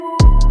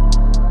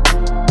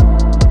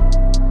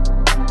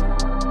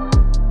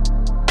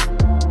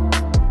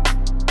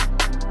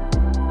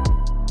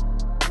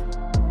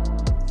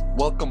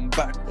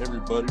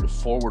everybody, to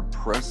Forward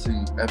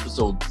Pressing,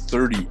 episode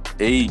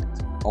 38.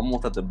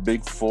 Almost at the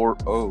big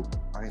 4-0.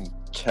 I'm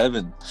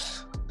Kevin.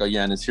 Got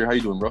Yanis here. How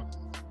you doing, bro?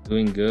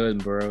 Doing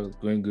good, bro.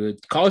 Doing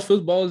good. College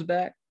football is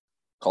back.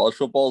 College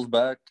football is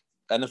back.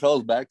 NFL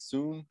is back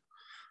soon.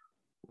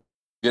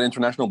 Get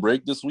international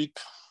break this week.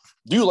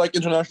 Do you like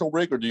international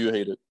break or do you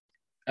hate it?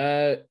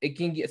 It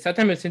can get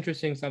sometimes it's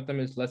interesting,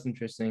 sometimes it's less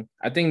interesting.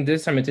 I think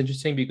this time it's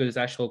interesting because it's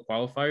actual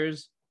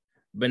qualifiers.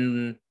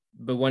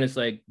 But when it's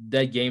like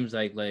dead games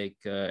like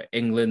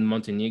England,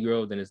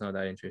 Montenegro, then it's not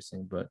that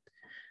interesting. But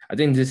I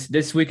think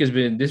this week's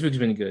been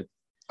good.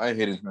 I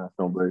hate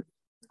international break.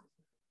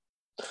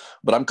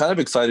 But I'm kind of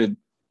excited.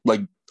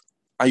 Like,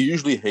 I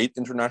usually hate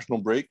international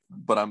break,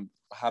 but I'm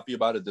happy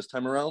about it this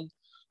time around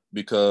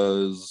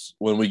because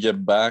when we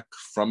get back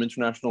from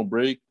international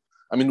break,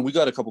 I mean, we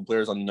got a couple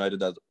players on United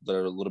that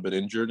are a little bit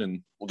injured,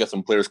 and we'll get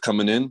some players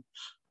coming in.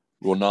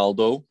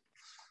 Ronaldo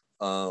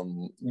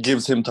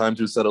gives him time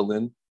to settle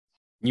in.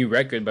 New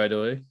record, by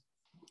the way.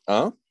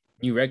 Huh?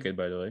 New record,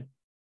 by the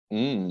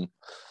way.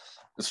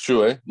 It's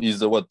true, eh? He's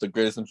the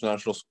greatest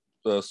international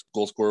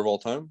goal scorer of all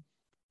time?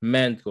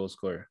 Man goal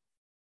scorer.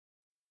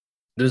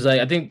 There's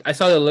I think I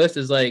saw the list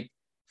is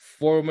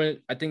four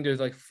women. I think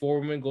there's 4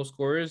 women goal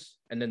scorers,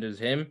 and then there's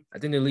him. I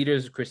think the leader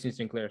is Christine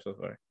Sinclair so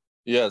far.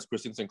 Yeah, it's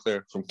Christine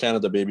Sinclair from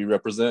Canada, baby.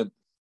 Represent.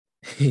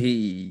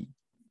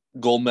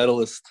 Gold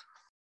medalist.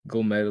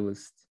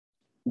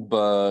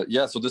 But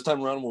yeah, so this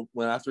time around,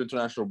 when after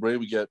international break,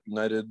 we get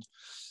United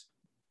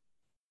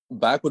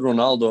back with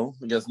Ronaldo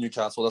against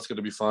Newcastle. That's going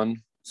to be fun.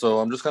 So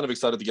I'm just kind of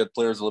excited to get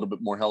players a little bit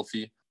more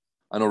healthy.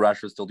 I know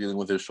Rashford's still dealing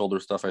with his shoulder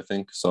stuff, I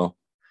think. So,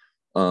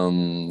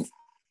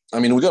 I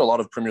mean, we got a lot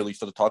of Premier League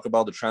stuff to talk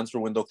about. The transfer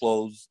window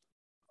closed.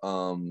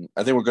 I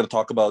think we're going to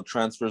talk about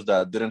transfers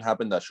that didn't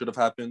happen, that should have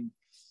happened.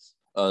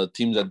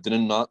 Teams that did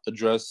not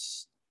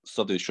address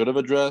stuff they should have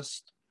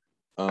addressed.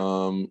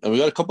 And we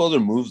got a couple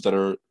other moves that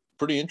are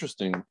pretty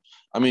interesting.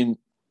 I mean,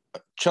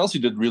 Chelsea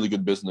did really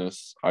good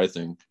business, I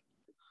think.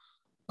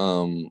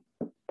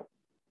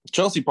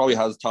 Chelsea probably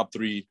has top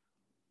 3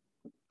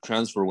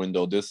 transfer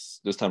window this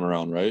time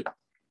around, right?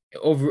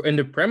 Over in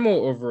the Prem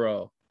or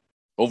overall?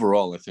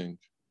 Overall, I think.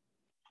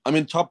 I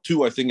mean, top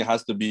 2, I think it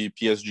has to be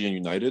PSG and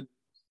United.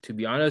 To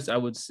be honest, I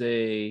would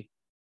say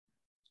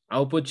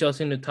I'll put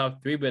Chelsea in the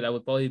top 3, but I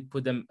would probably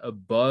put them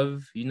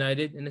above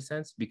United in a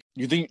sense.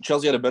 You think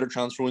Chelsea had a better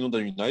transfer window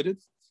than United?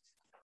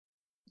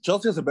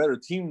 Chelsea has a better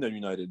team than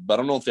United, but I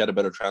don't know if they had a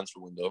better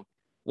transfer window.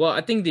 Well, I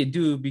think they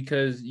do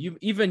because you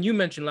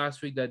mentioned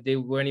last week that they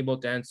weren't able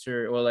to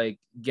answer or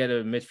get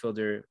a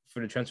midfielder for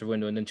the transfer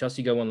window, and then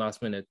Chelsea got one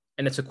last minute,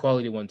 and it's a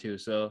quality one too.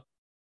 So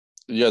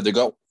yeah, they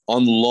got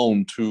on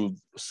loan to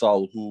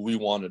Saul, who we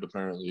wanted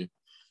apparently.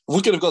 If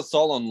we could have got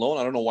Saul on loan,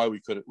 I don't know why we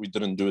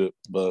didn't do it,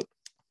 but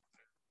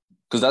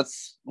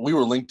because we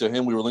were linked to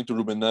him, we were linked to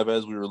Ruben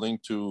Neves, we were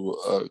linked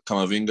to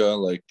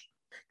Camavinga.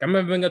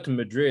 Camavinga to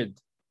Madrid.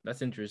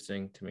 That's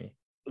interesting to me.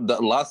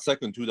 That last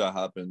second too that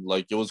happened.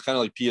 It was kind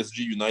of like PSG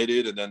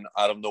United, and then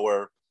out of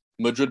nowhere,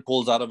 Madrid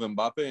pulls out of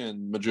Mbappe,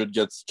 and Madrid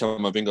gets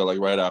Camavinga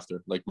right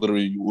after,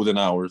 literally within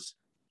hours.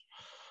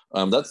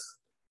 That's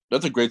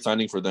a great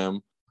signing for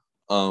them.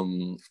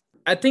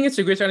 I think it's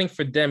a great signing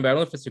for them, but I don't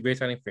know if it's a great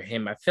signing for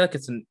him. I feel like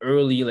it's an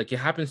early, it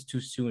happens too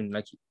soon.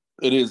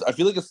 It is. I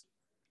feel like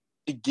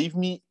it gave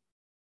me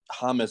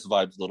James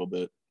vibes a little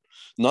bit.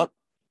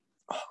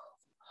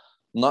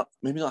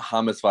 Maybe not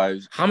James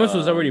vibes. James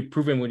was already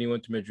proven when he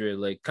went to Madrid.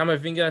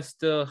 Camavinga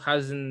still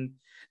hasn't.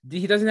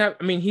 He doesn't have.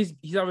 I mean, he's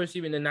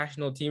obviously in the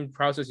national team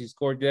process. He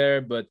scored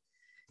there, but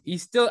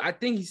he's still. I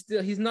think he's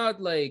not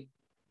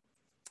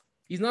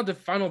he's not the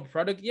final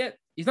product yet.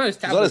 He's not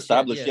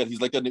established yet.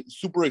 He's a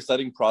super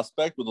exciting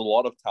prospect with a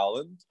lot of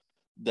talent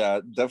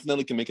that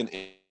definitely can make an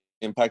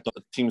impact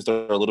on teams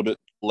that are a little bit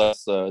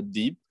less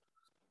deep.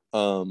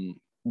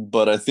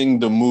 But I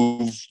think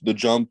the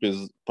jump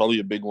is probably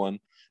a big one.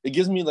 It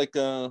gives me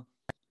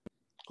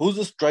who's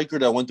the striker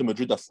that went to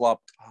Madrid that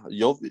flopped?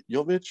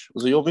 Jovic?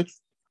 Was it Jovic?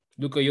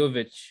 Luka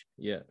Jovic,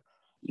 yeah.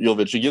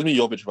 Jovic. It gives me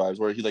Jovic vibes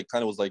where he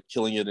kind of was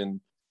killing it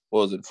in, what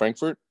was it,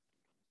 Frankfurt?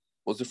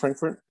 Was it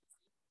Frankfurt?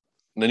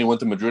 And then he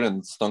went to Madrid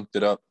and stunked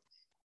it up.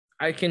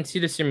 I can see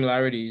the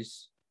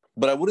similarities.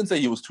 But I wouldn't say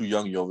he was too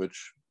young, Jovic.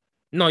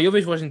 No,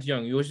 Jovic wasn't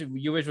young.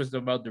 Jovic was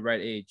about the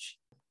right age.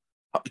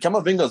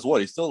 Camavinga's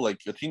what? He's still a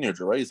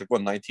teenager, right? He's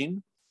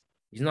 19?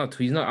 He's not.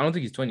 I don't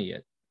think he's 20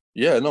 yet.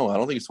 Yeah, no, I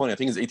don't think he's 20. I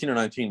think he's 18 or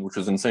 19, which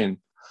is insane.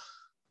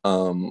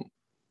 But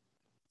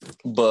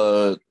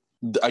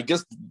I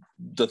guess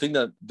the thing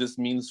that this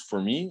means for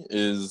me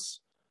is,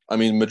 I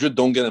mean, Madrid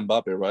don't get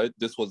Mbappe, right?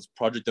 This was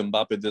Project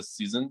Mbappe this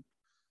season.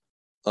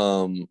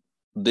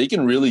 They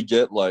can really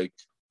get they're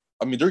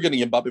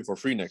getting Mbappe for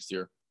free next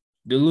year.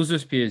 The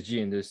loser's PSG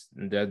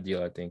in that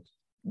deal, I think.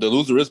 The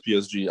loser is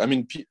PSG. I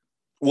mean,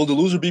 will the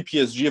loser be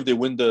PSG if they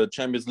win the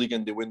Champions League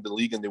and they win the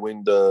league and they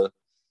win the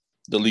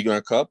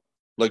Liga Cup?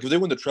 If they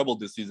win the treble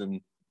this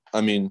season,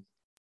 I mean,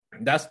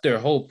 that's their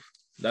hope.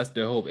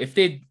 If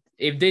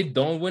they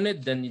don't win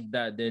it, then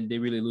they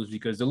really lose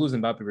because they lose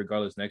Mbappe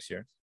regardless next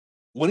year.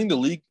 Winning the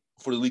league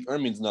for the League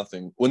 1 means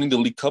nothing. Winning the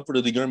League Cup for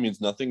the League 1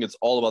 means nothing. It's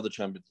all about the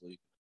Champions League.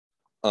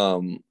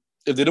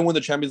 If they don't win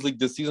the Champions League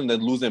this season,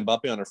 then lose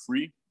Mbappe on a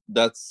free,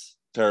 that's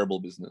terrible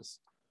business.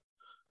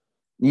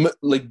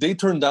 Like they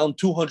turned down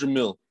 200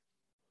 mil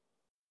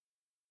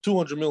for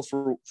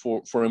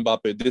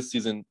Mbappe this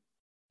season,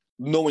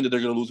 knowing that they're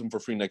going to lose him for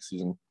free next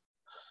season.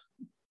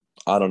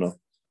 I don't know.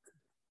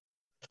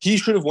 He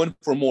should have went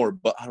for more,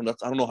 but I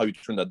don't know how you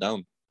turn that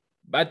down.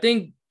 But I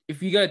think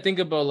if you gotta think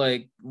about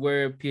like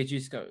where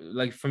PSG's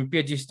like from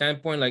PSG's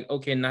standpoint, like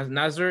okay,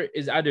 Nasser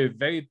is either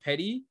very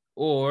petty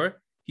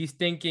or he's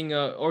thinking,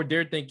 or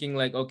they're thinking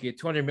like, okay,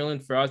 200 million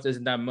for us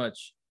isn't that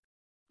much.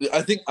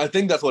 I think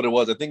that's what it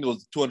was. I think it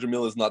was 200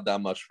 mil is not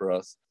that much for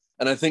us,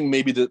 and I think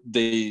maybe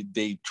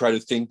they try to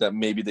think that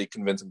maybe they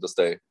convince him to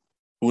stay.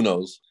 Who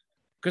knows?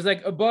 Because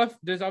like above,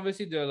 there's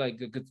obviously the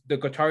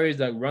Qataris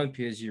that run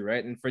PSG,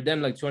 right? And for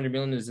them, like 200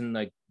 million isn't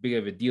like big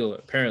of a deal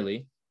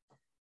apparently.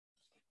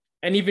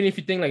 And even if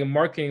you think like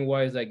marketing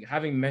wise, like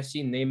having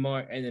Messi,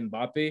 Neymar, and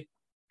Mbappe,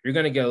 you're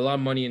gonna get a lot of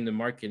money in the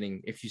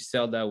marketing if you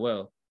sell that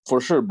well.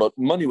 For sure, but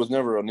money was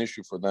never an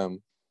issue for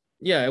them.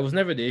 Yeah, it was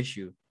never the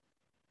issue,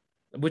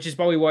 which is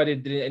probably why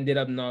they ended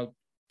up not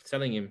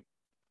selling him.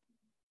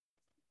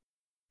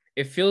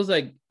 It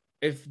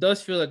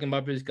does feel like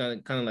Mbappe is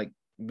kind of like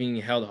being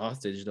held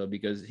hostage though,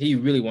 because he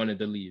really wanted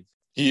to leave.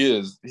 He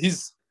is.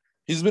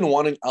 He's been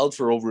wanting out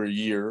for over a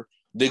year.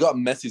 They got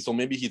Messi, so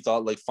maybe he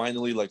thought like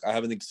finally like I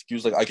have an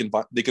excuse, like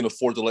they can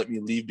afford to let me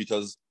leave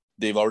because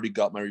they've already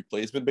got my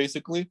replacement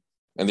basically,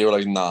 and they were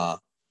like nah.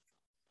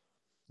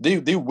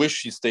 They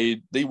wish he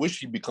stayed. They wish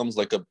he becomes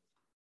like a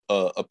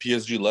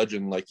PSG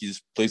legend, like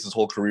he's placed his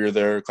whole career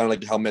there, kind of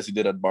like how Messi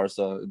did at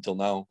Barca until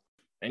now.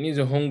 And he's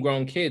a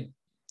homegrown kid.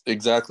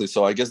 Exactly.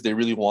 So I guess they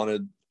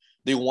wanted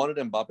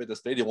Mbappe to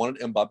stay. They wanted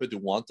Mbappe to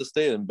want to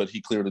stay, but he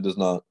clearly does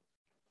not.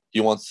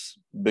 He wants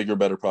bigger,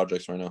 better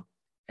projects right now.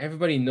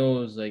 Everybody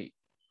knows, like,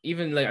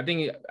 even like I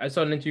think I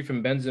saw an interview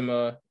from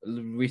Benzema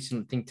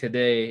recently. I think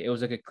today it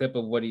was like a clip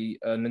of what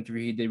an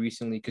interview he did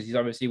recently because he's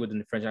obviously within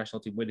the French national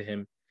team with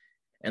him,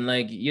 and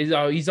like he's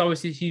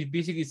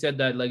basically said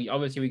that like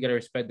obviously we gotta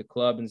respect the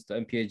club and stuff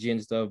and PSG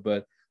and stuff,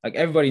 but like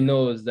everybody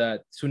knows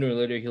that sooner or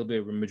later he'll be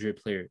a Real Madrid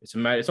player. It's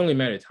only a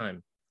matter of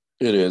time.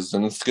 It is,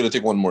 and it's gonna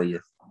take one more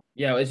year.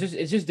 Yeah, it's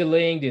just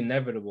delaying the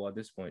inevitable at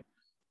this point.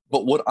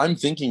 But what I'm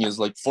thinking is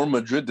like for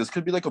Madrid, this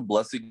could be like a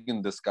blessing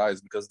in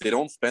disguise because they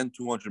don't spend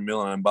 200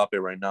 million on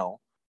Mbappe right now.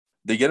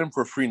 They get him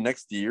for free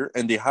next year,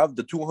 and they have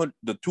the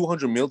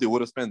 200 mil they would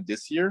have spent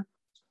this year.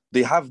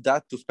 They have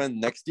that to spend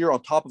next year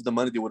on top of the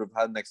money they would have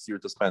had next year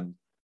to spend,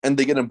 and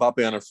they get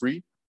Mbappe on a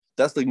free.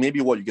 That's like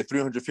maybe what you get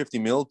 350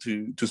 mil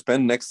to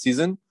spend next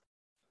season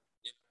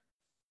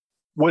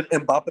with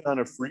Mbappe on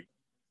a free.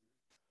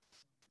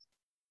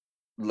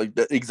 Like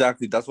that,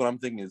 exactly. That's what I'm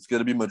thinking. It's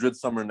gonna be Madrid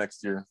summer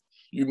next year.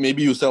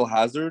 Maybe you sell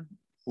Hazard.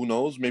 Who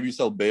knows? Maybe you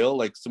sell Bale.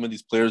 Like some of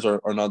these players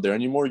are not there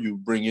anymore. You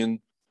bring in.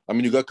 I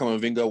mean, you got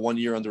Camavinga 1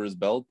 year under his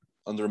belt,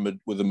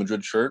 with a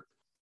Madrid shirt.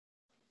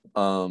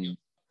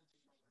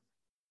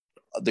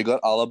 They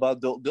got Alaba.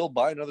 They'll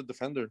buy another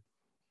defender.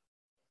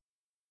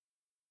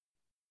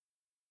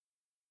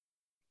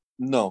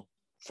 No,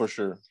 for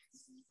sure.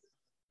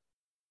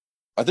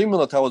 I think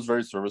Militao is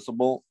very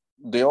serviceable.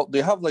 They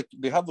have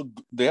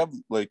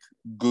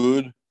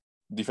good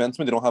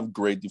defensemen. They don't have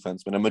great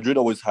defensemen. And Madrid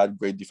always had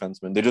great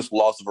defensemen. They just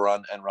lost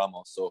Varane and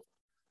Ramos, so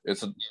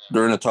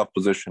they're in a tough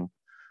position.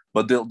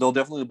 But they'll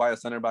definitely buy a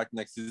center back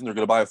next season. They're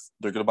gonna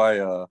buy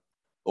a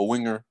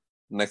winger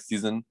next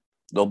season.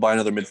 They'll buy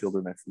another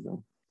midfielder next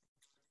season.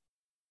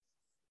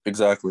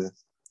 Exactly.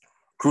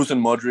 Kroos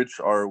and Modric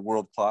are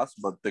world class,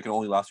 but they can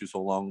only last you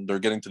so long. They're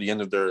getting to the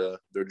end of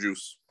their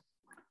juice.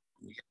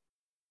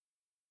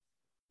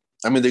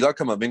 I mean, they got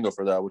Camavinga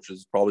for that, which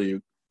is probably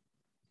a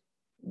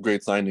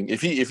great signing.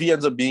 If he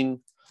ends up being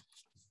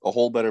a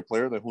whole better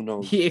player, then who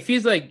knows? If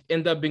he's like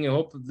end up being a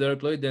whole better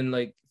player, then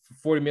like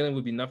 40 million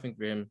would be nothing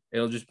for him.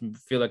 It'll just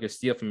feel like a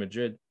steal from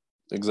Madrid.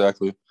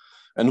 Exactly.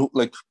 And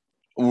like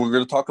we're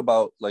gonna talk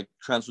about like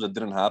transfers that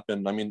didn't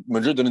happen. I mean,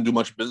 Madrid didn't do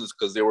much business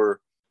because they were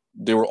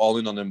all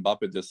in on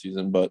Mbappe this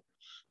season. But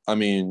I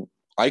mean,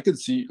 I could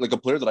see like a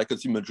player that I could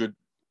see Madrid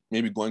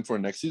maybe going for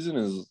next season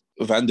is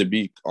Van de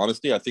Beek.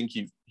 Honestly, I think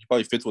he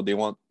probably fits what they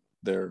want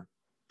there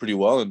pretty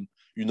well. And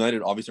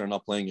United obviously are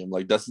not playing him.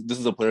 Like this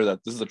is a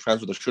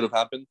transfer that should have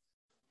happened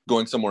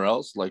going somewhere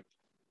else, like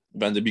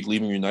Van de Beek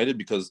leaving United,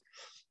 because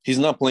he's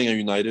not playing at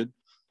United.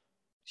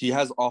 He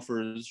has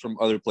offers from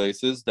other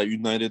places that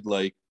United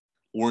like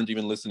weren't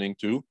even listening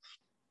to,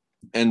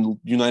 and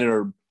United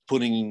are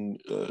putting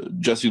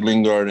Jesse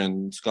Lingard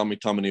and Scott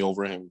McTominay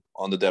over him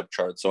on the depth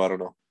chart. So I don't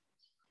know.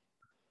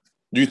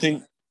 Do you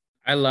think?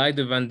 I like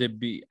the Van de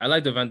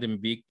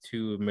Beek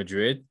to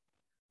Madrid.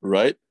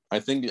 Right. I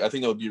think that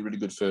would be a really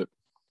good fit.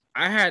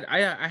 I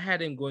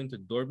had him going to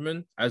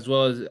Dortmund as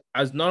well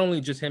as not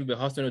only just him but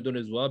Hudson-Odoi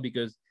as well,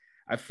 because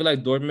I feel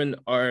like Dortmund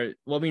are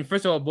well. I mean,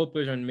 first of all, both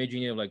players are in major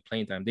need of like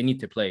playing time. They need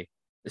to play,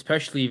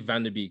 especially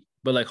Van de Beek,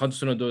 but like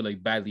Hudson-Odoi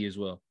like badly as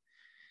well,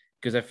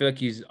 because I feel like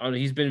he's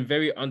been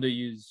very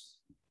underused.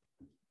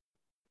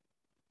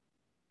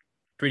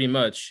 pretty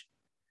much,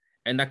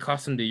 and that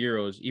cost him the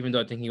Euros, even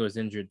though I think he was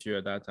injured too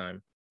at that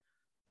time.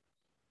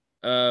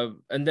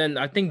 And then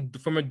I think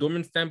from a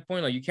Dortmund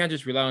standpoint, like you can't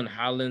just rely on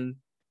Haaland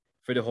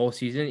for the whole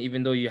season,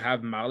 even though you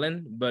have Malen.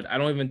 But I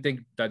don't even think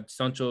that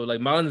Sancho,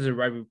 like Malen, is the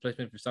right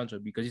replacement for Sancho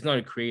because he's not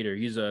a creator.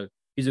 He's a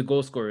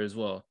goal scorer as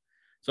well.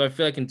 So I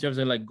feel like in terms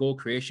of like goal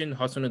creation,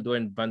 Hudson-Odoi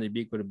and Van de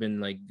Beek would have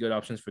been like good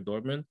options for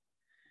Dortmund.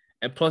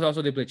 And plus,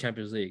 also they play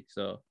Champions League,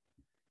 so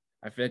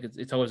I feel like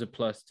it's always a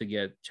plus to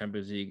get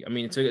Champions League. I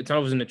mean, it's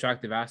always an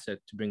attractive asset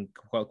to bring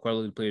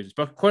quality players,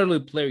 but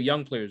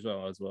young players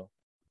as well.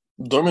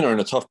 Dortmund are in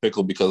a tough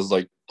pickle because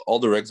like all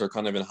the eggs are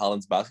kind of in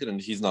Haaland's basket,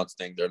 and he's not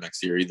staying there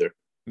next year either.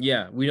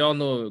 Yeah, we all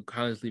know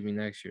Haaland's leaving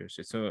next year,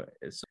 so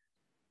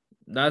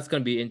that's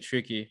gonna be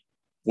tricky.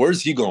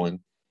 Where's he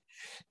going?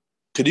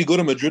 Could he go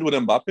to Madrid with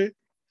Mbappe?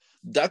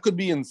 That could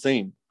be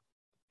insane.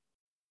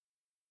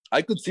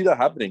 I could see that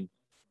happening.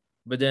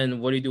 But then,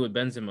 what do you do with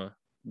Benzema?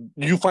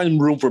 You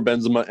find room for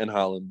Benzema and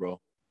Haaland,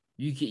 bro.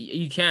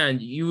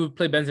 You would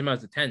play Benzema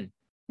as a 10.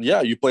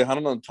 Yeah, you play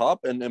Haaland on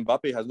top, and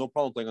Mbappe has no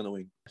problem playing on the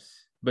wing.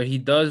 But he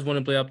does want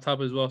to play up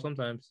top as well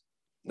sometimes.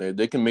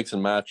 They can mix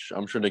and match.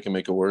 I'm sure they can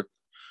make it work.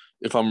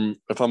 If I'm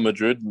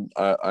Madrid,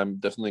 I'm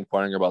definitely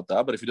inquiring about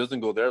that. But if he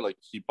doesn't go there, like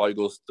he probably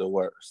goes to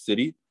where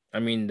City. I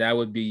mean, that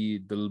would be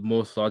the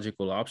most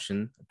logical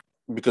option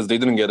because they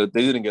didn't get it.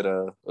 They didn't get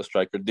a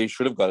striker. They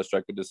should have got a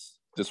striker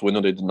this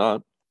window. They did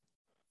not.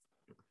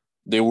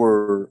 They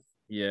were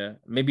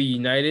maybe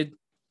United.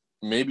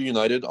 Maybe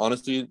United.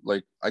 Honestly,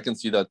 like I can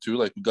see that too.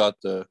 Like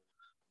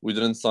we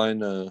didn't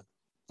sign.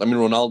 I mean,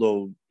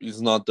 Ronaldo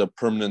is not the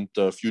permanent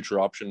future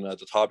option at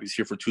the top. He's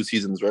here for 2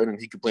 seasons, right? And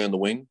he could play on the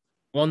wing.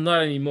 Well,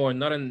 not anymore.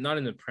 Not in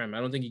the Prem. I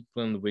don't think he can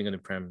play on the wing in the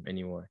Prem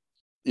anymore.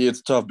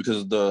 It's tough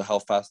because of how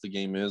fast the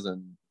game is,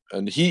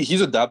 and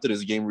he's adapted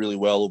his game really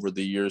well over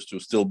the years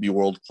to still be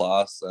world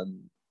class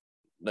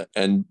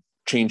and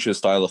change his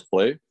style of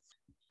play.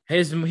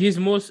 His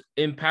most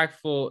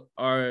impactful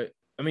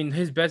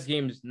his best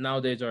games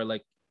nowadays are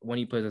like when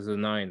he plays as a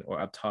 9 or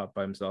up top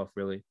by himself.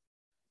 Really,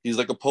 he's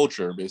like a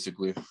poacher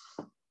basically.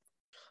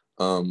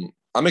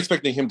 I'm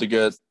expecting him to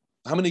get.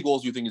 How many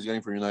goals do you think he's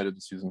getting for United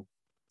this season?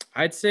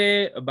 I'd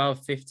say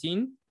about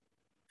 15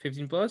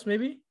 plus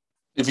maybe.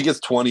 If he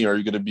gets 20, are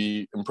you going to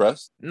be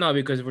impressed? No,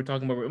 because we're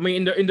talking about. I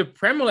mean, in the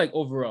Prem or like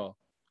overall.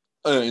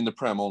 In the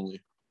Prem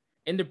only.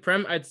 In the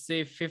Prem, I'd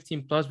say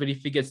 15 plus, but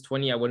if he gets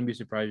 20, I wouldn't be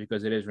surprised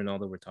because it is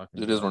Ronaldo we're talking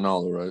about. It is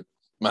Ronaldo, right?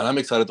 Man, I'm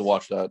excited to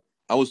watch that.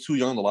 I was too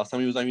young the last time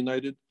he was at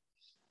United,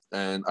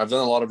 and I've done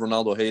a lot of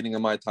Ronaldo hating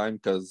in my time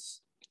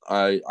because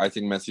I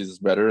think Messi is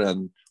better.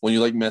 And when you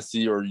like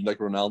Messi or you like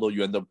Ronaldo,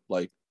 you end up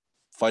like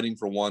fighting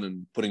for one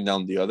and putting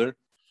down the other.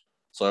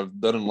 So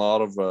I've done a lot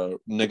of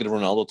negative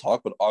Ronaldo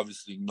talk, but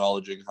obviously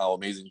acknowledging how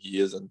amazing he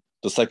is and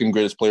the second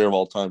greatest player of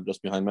all time,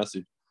 just behind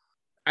Messi.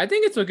 I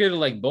think it's okay to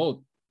like both.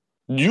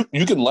 You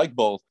can like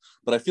both,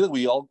 but I feel like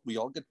we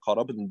all get caught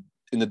up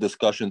in the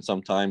discussion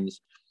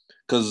sometimes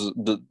because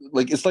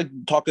it's like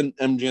talking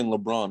MJ and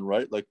LeBron,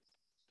 right? Like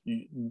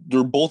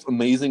they're both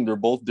amazing. They're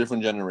both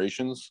different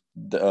generations.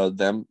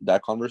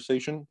 That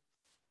conversation.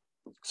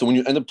 So when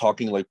you end up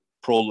talking like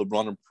pro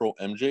LeBron and pro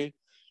MJ,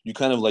 you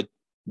kind of like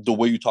the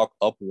way you talk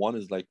up one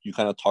is like you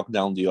kind of talk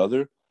down the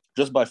other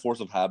just by force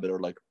of habit or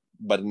like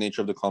by the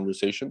nature of the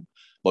conversation.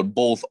 But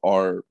both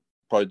are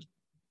probably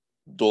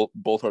the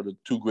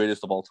 2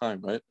 greatest of all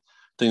time, right?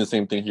 I think the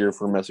same thing here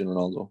for Messi and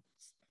Ronaldo.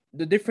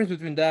 The difference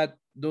between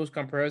those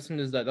comparisons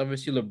is that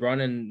obviously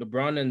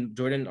LeBron and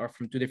Jordan are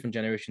from 2 different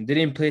generations. They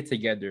didn't play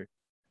together.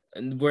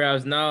 And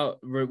whereas now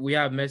we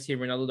have Messi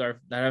and Ronaldo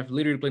that have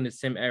literally played in the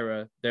same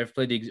era. They've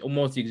played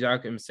almost the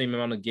exact same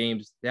amount of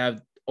games. They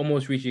have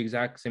almost reached the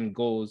exact same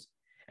goals.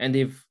 And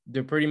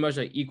they're pretty much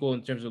like equal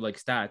in terms of like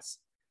stats.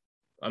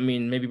 I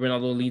mean, maybe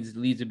Ronaldo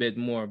leads a bit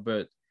more,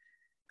 but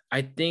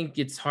I think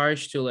it's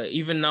harsh to like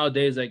even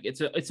nowadays, like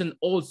it's an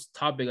old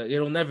topic. Like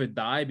it'll never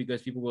die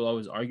because people will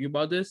always argue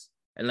about this.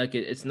 And like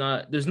it's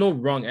not, there's no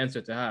wrong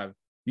answer to have.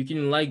 You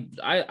can like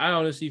I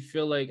honestly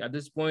feel like at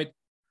this point,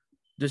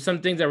 there's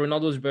some things that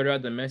Ronaldo is better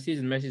at than Messi's,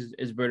 and Messi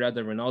is better at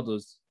than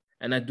Ronaldo's.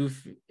 And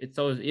it's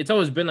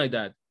always been like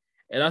that.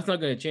 And that's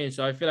not going to change.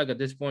 So I feel like at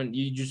this point,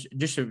 you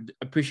just should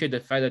appreciate the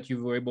fact that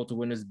you were able to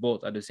witness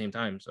both at the same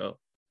time. So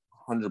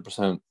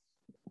 100%.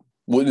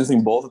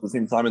 Witnessing both at the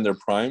same time in their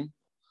prime,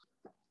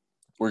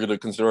 we're going to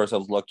consider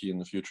ourselves lucky in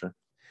the future.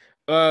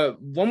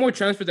 One more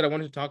transfer that I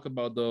wanted to talk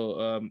about,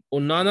 though,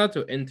 Onana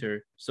to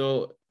Inter.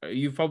 So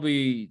you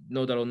probably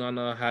know that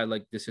Onana had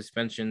like the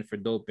suspension for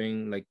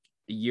doping like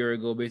a year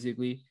ago,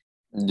 basically.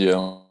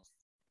 Yeah.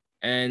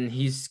 And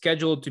he's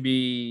scheduled to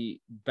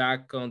be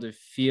back on the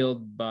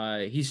field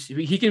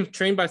he can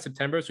train by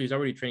September, so he's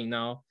already training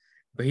now,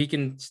 but he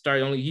can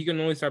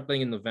only start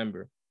playing in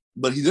November.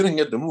 But he didn't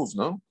get the move,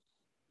 no?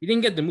 He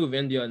didn't get the move,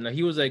 India. Now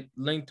he was like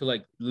linked to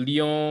like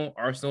Lyon,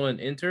 Arsenal,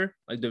 and Inter,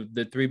 like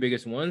the 3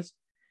 biggest ones.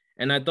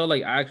 And I thought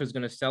like Ajax was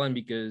gonna sell him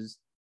because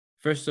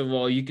first of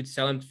all, you could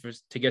sell him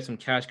to get some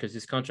cash because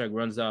his contract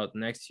runs out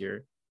next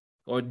year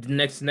or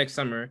next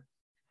summer.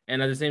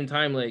 And at the same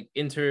time, like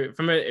Inter,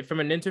 from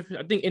an Inter,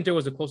 I think Inter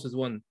was the closest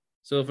one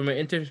So from an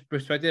Inter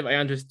perspective, I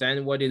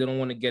understand why they don't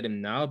want to get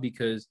him now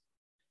because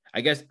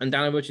I guess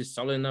Andanovic is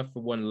solid enough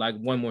for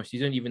one more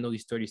season, even though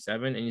he's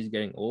 37 and he's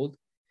getting old.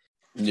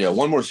 Yeah,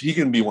 one more. He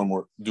can do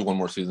one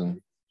more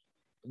season.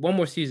 One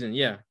more season,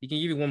 yeah, he can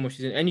give you one more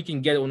season, and you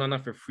can get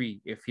Onana for free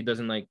if he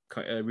doesn't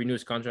renew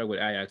his contract with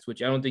Ajax,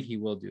 which I don't think he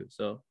will do.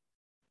 So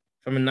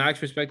from an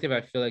Ajax perspective,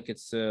 I feel like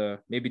it's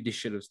maybe they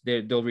should have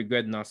they'll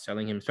regret not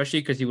selling him,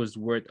 especially because he was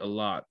worth a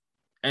lot,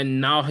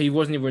 and now he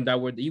wasn't even that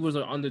worth. He was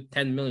under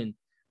 10 million,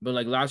 but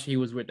like last year he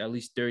was worth at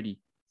least 30.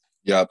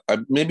 Yeah,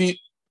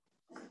 maybe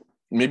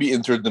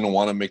Inter didn't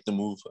want to make the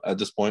move at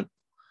this point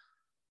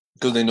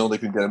because they know they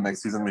could get him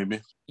next season,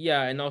 maybe.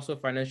 Yeah, and also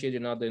financially they're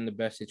not in the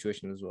best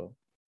situation as well.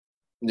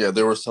 Yeah,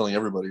 they were selling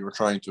everybody. We're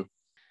trying to.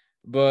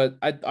 But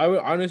I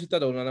honestly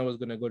thought Onana was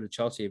gonna go to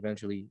Chelsea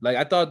eventually. Like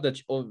I thought that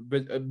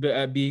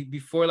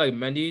before like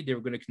Mendy, they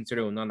were gonna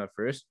consider Onana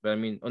first. But I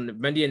mean,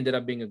 Mendy ended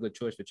up being a good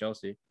choice for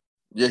Chelsea.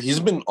 Yeah, he's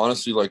been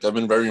honestly like I've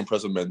been very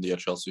impressed with Mendy at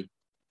Chelsea.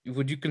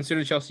 Would you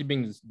consider Chelsea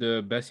being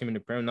the best team in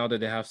the Premier now that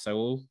they have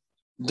Saul?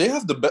 They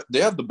have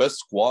the best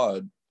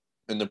squad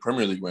in the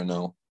Premier League right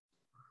now.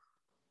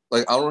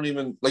 Like I don't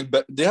even like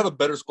they have a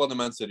better squad than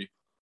Man City,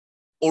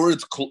 or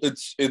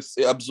it's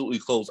absolutely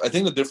close. I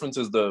think the difference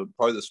is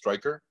probably the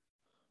striker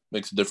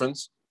makes a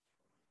difference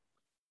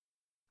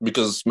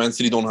because Man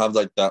City don't have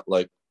like that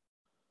like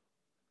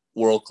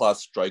world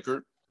class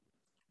striker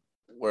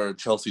where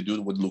Chelsea do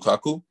with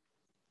Lukaku.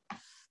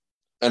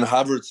 And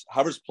Havertz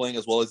playing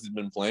as well as he's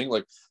been playing.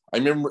 Like I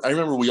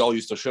remember we all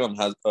used to shit on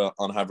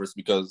Havertz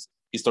because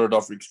he started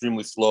off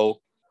extremely slow.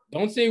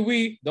 Don't say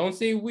we. Don't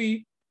say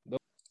we.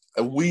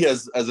 We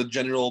as a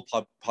general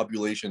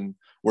population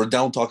were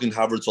down talking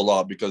Havertz a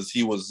lot because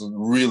he was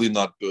really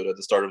not good at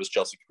the start of his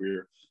Chelsea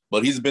career.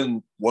 But he's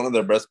been one of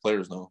their best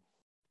players now.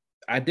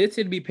 I did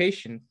say to be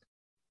patient.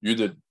 You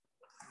did.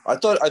 I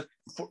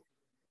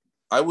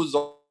was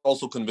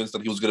also convinced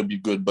that he was going to be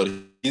good, but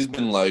he's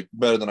been like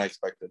better than I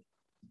expected.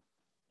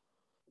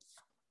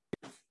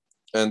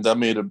 And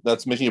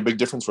that's making a big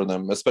difference for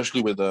them,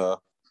 especially with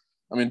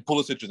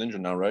Pulisic is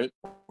injured now, right?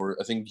 Or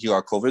I think he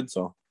got COVID,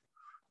 so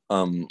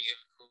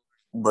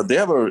but they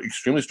have an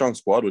extremely strong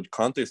squad with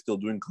Conte still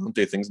doing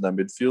Conte things in that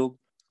midfield.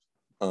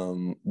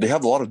 They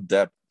have a lot of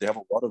depth. They have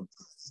a lot of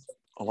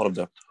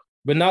depth.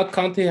 But now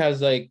Conte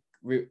has like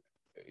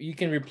you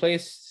can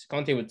replace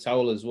Conte with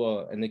Saul as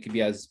well, and it could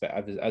be as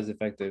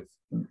effective.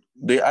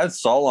 They add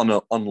Saul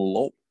on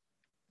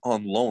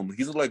loan.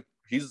 He's a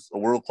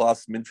world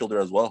class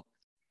midfielder as well.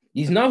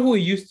 He's not who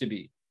he used to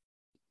be.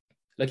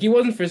 Like he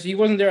wasn't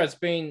there at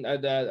Spain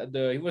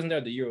he wasn't there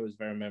at the Euros,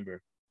 if I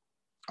remember.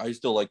 I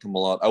still like him a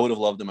lot. I would have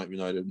loved him at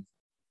United.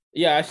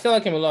 Yeah, I still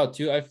like him a lot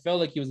too. I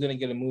felt like he was gonna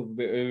get a move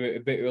a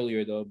bit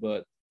earlier though,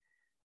 but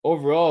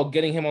overall,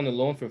 getting him on the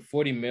loan for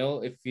 40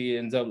 mil if he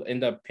end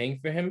up paying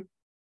for him,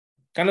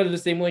 kind of the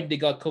same way they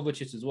got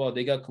Kovacic as well.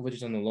 They got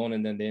Kovacic on the loan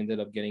and then they ended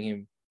up getting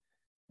him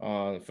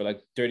for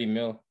like 30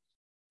 mil.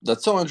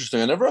 That's so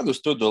interesting. I never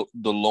understood the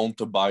loan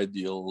to buy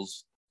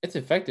deals. It's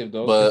effective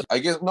though. But I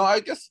guess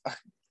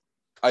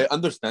I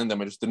understand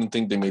them. I just didn't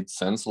think they made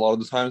sense a lot of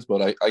the times.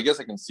 But I guess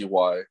I can see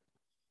why.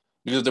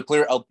 Because the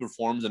player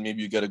outperforms and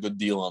maybe you get a good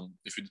deal on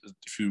if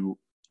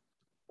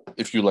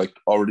you like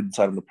already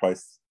decide on the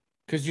price.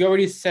 Because you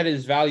already set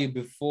his value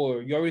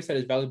before. You already set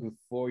his value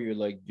before you're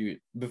like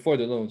before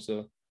the loan.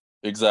 So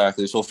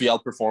exactly. So if he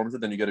outperforms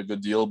it, then you get a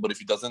good deal. But if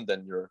he doesn't,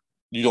 then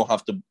you don't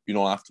have to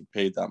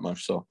pay that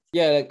much. So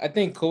yeah, like I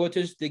think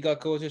they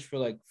got Kovacic for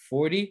like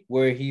 40,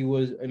 where he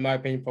was, in my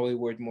opinion, probably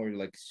worth more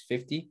like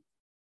 50.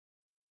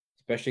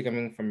 Especially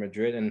coming from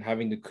Madrid and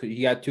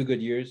he had 2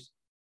 good years.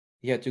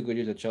 He had 2 good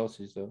years at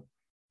Chelsea. So.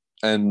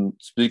 And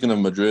speaking of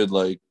Madrid,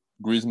 like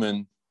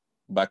Griezmann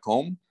back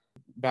home.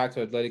 Back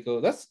to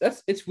Atletico.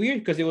 That's it's weird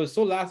because it was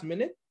so last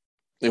minute.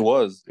 It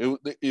was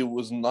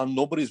on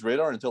nobody's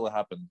radar until it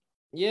happened.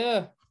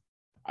 Yeah,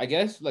 I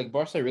guess like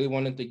Barca really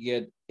wanted to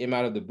get him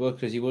out of the book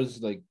because he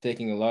was like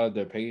taking a lot of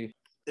their pay.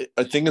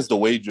 I think it's the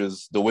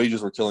wages. The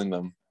wages were killing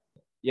them.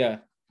 Yeah,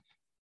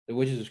 the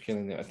wages was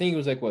killing them. I think it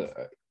was like what?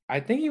 I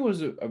think he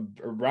was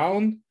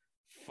around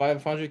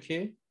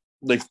 500K.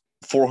 Like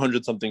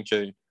 400 something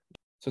K.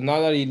 So now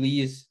that he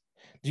leaves,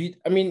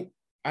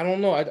 I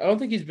don't know. I don't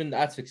think he's been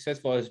that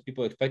successful as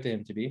people expected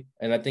him to be.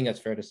 And I think that's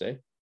fair to say.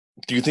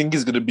 Do you think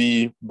he's going to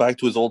be back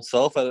to his old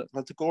self at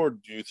Atletico? Or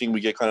do you think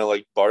we get kind of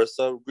like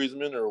Barca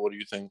Griezmann? Or what do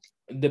you think?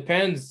 It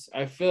depends.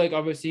 I feel like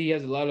obviously he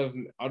has a lot of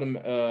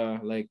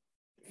like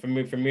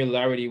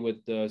familiarity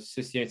with the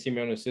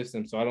Simeone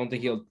system. So I don't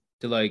think he'll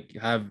to like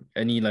have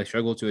any like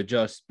struggle to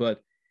adjust. But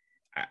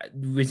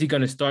is he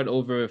going to start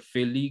over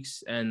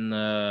Felix and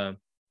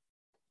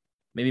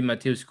maybe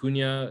Mateus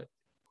Cunha?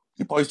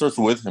 He probably starts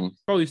with him.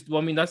 Probably.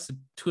 Well, I mean, that's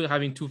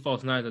having 2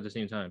 false nines at the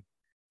same time.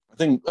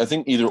 I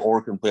think either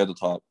or can play at the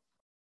top.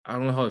 I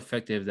don't know how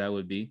effective that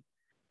would be,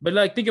 but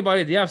like think about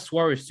it. They have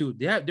Suarez too.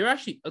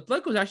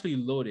 Atletico's actually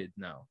loaded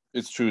now.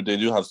 It's true. They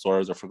do have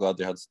Suarez. I forgot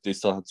they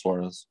still had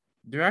Suarez.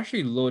 They're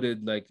actually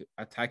loaded, like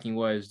attacking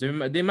wise.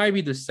 They might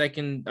be the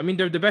second. I mean,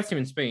 they're the best team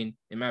in Spain,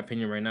 in my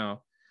opinion, right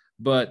now.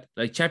 But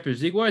like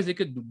Champions League wise, they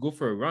could go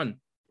for a run.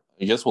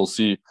 I guess we'll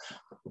see.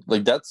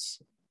 Like that's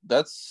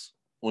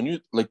when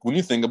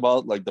you think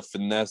about like the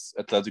finesse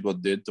Atletico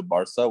did to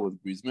Barca with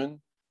Griezmann,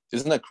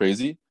 isn't that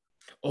crazy?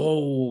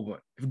 Oh,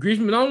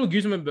 Griezmann, not only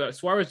Griezmann, but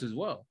Suarez as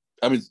well.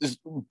 I mean,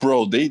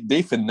 bro,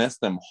 they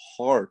finessed them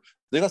hard.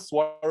 They got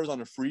Suarez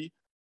on a free.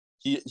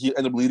 He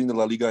ended up leading the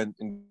La Liga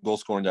in goal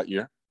scoring that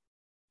year,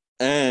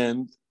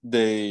 and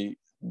they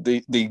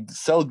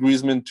sell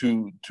Griezmann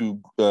to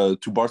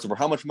Barca for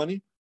how much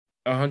money?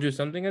 100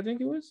 something, I think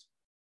it was.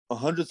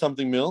 100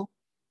 something mil.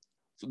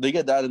 So they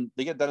get that in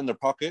their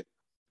pocket.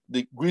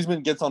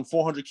 Griezmann gets on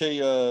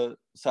 400K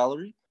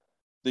salary.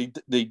 They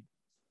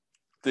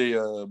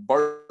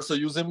Barca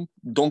use him,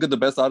 don't get the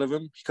best out of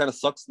him. He kind of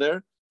sucks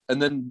there,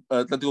 and then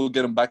Atletico will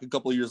get him back a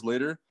couple of years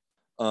later,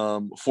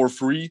 for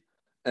free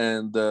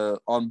and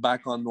on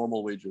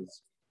normal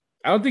wages.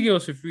 I don't think it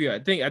was for free. I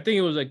think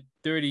it was like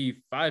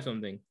 35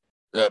 something.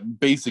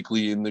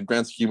 Basically, in the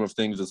grand scheme of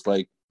things, it's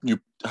like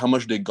how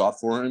much they got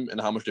for him and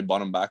how much they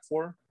bought him back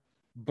for.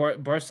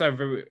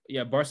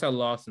 Barca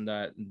lost in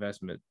that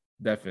investment,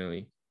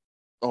 definitely.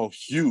 Oh,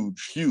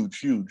 huge.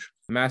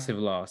 Massive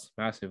loss.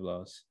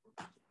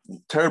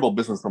 Terrible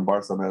business from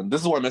Barca, man.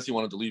 This is why Messi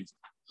wanted to leave,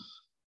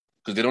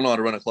 because they don't know how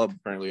to run a club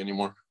apparently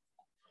anymore.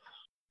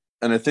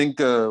 And I think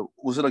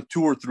was it like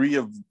 2 or 3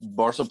 of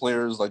Barca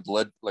players like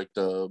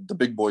the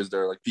big boys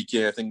there, like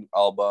Piqué, I think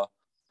Alba,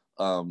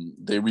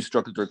 they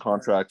restructured their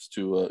contracts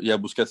to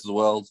Busquets as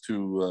well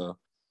to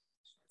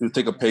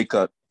take a pay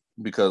cut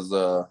because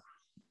to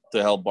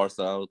help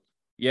Barca out.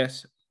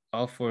 Yes,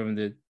 all 4 of them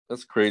did.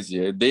 That's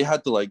crazy. Eh? They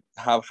had to like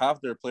have half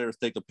their players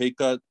take a pay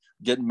cut,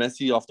 get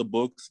Messi off the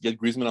books, get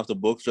Griezmann off the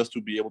books, just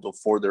to be able to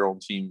afford their own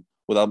team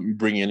without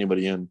bringing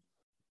anybody in.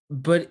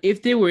 But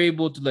if they were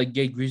able to like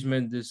get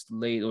Griezmann this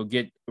late or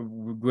get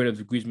rid of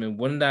Griezmann,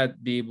 wouldn't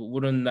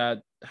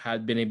that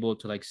have been able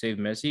to like save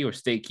Messi or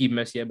keep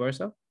Messi at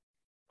Barca?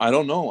 I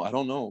don't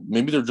know.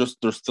 Maybe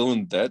they're still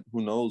in debt.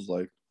 Who knows?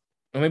 Like,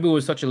 or maybe it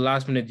was such a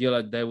last minute deal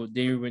like that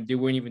they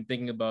weren't even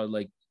thinking about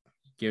like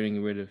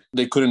getting rid of.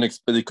 They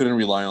couldn't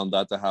rely on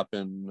that to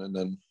happen, and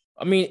then.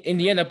 I mean, in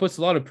the end, that puts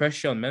a lot of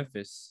pressure on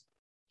Memphis.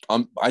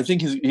 I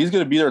think he's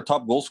gonna be their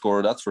top goal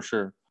scorer. That's for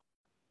sure.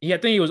 Yeah, I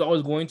think he was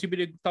always going to be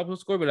the top goal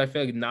scorer, but I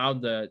feel like now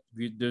that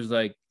there's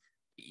like,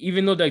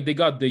 even though like they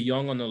got De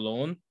Jong on the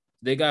loan,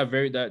 they got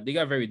very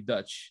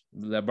Dutch.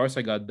 That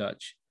Barca got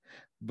Dutch,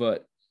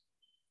 but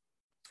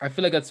I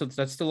feel like that's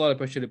still a lot of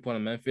pressure to put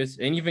on Memphis,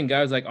 and even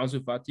guys like Ansu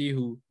Fati,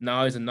 who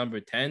now is a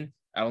number 10.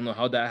 I don't know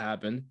how that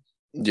happened.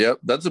 Yep,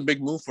 that's a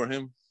big move for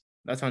him.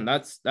 I think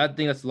that's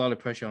a lot of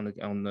pressure on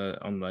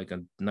like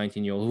a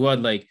 19-year-old who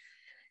had like,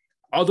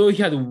 although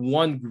he had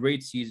one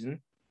great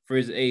season for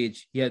his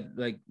age,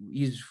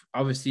 he's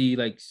obviously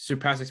like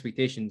surpassed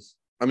expectations.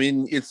 I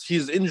mean, it's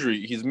his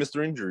injury. He's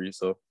Mr. Injury,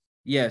 so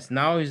yes.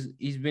 Now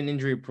he's been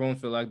injury prone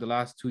for like the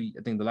last 2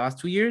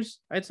 years,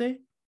 I'd say.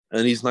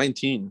 And he's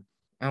 19.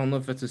 I don't know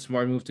if it's a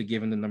smart move to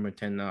give him the number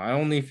 10 now. I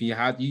don't know if you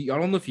had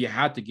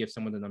to give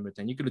someone the number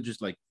 10. You could have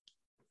just like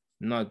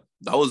not.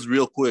 That was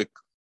real quick.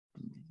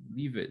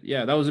 Leave it.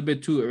 Yeah, that was a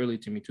bit too early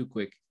to me, too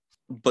quick.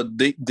 But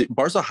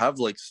Barca have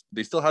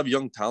they still have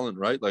young talent,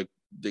 right? Like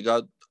they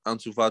got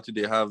Ansu Fati,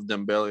 they have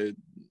Dembele.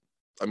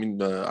 I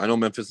mean, I know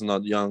Memphis is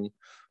not young,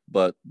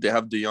 but they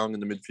have De Jong in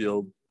the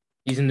midfield.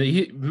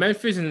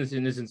 Memphis is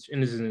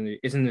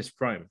in his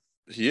prime.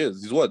 He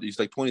is. He's what? He's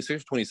like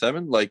 26,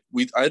 27. Like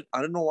I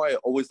don't know why I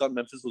always thought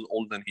Memphis was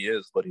older than he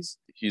is, but he's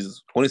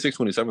 26,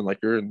 27. Like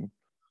you're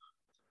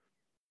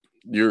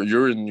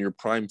in your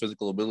prime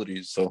physical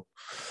abilities. So,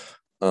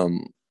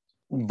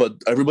 but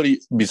everybody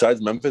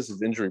besides Memphis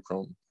is injury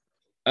prone.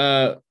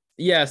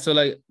 Yeah. So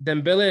like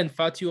Dembele and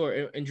Fati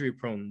are injury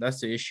prone.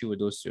 That's the issue with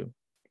those two.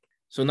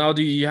 So now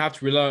you have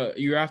to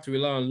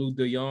rely on Luke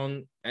De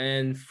Jong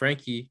and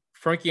Frankie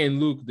and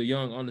Luke De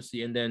Jong,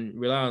 honestly, and then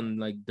rely on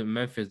like the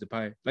Memphis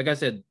Depay. Like I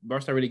said,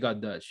 Barca already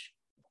got Dutch.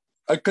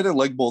 I kind of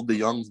like both De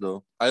Jongs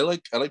though. I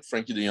like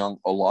Frankie De Jong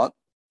a lot.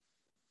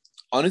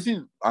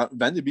 Honestly,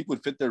 Van de Beek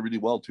would fit there really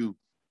well too.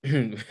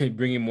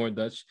 Bringing more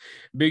Dutch.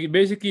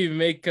 Basically,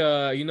 make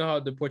you know how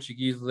the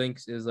Portuguese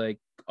links is like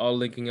all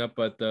linking up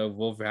at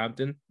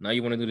Wolverhampton. Now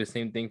you want to do the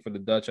same thing for the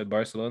Dutch at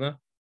Barcelona.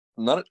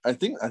 I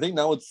think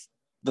now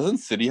doesn't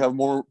City have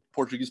more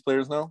Portuguese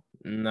players now?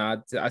 Nah,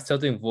 I still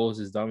think Wolves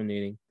is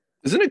dominating.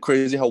 Isn't it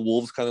crazy how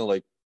Wolves kind of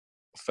like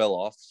fell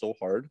off so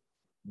hard?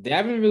 They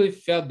haven't really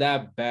felt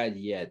that bad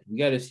yet. We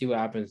got to see what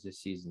happens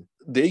this season.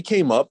 They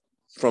came up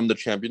from the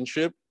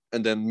championship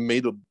and then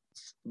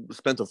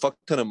spent a fuck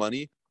ton of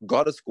money,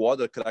 got a squad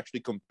that could actually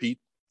compete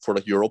for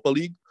like Europa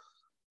League,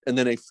 and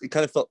then it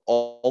kind of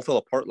all fell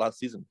apart last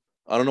season.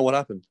 I don't know what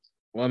happened.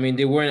 Well, I mean,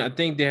 I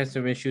think they had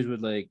some issues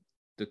with like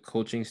the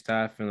coaching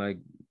staff and like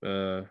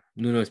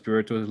Nuno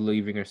Espirito was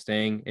leaving or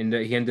staying, and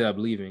he ended up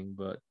leaving.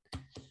 But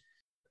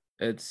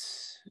there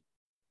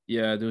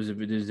was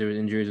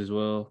injuries as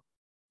well.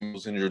 He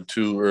was injured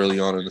too early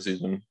on in the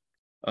season.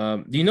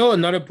 Do you know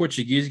another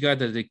Portuguese guy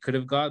that they could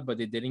have got but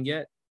they didn't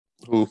get?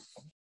 Who?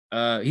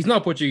 He's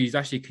not Portuguese. He's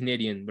actually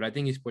Canadian, but I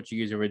think he's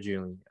Portuguese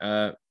originally.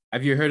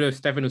 Have you heard of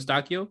Stefano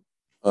Stacchio?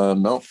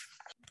 No,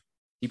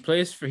 He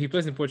plays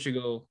in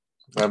Portugal.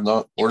 I have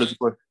not. Where does he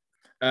play?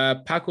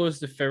 Pacos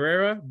de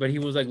Ferreira, but he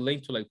was like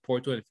linked to like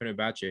Porto and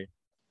Fenerbahce.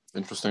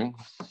 Interesting.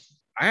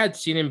 I had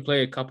seen him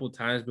play a couple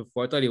times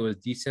before. I thought he was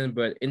decent,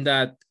 but in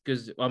that,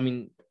 because I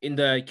mean, in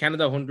the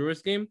Canada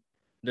Honduras game,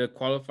 the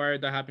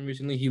qualifier that happened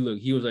recently, he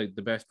was like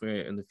the best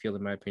player in the field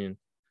in my opinion.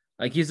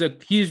 Like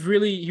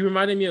he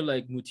reminded me of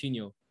like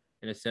Moutinho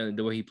in a sense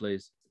the way he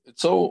plays.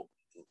 So,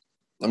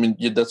 I mean,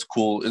 yeah, that's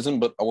cool, isn't?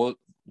 But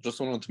just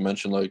wanted to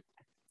mention, like,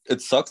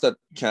 it sucks that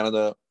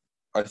Canada.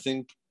 I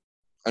think,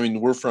 I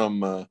mean, we're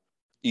from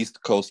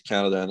East Coast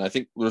Canada, and I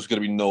think there's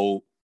gonna be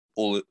no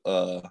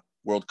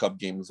World Cup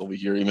games over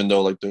here, even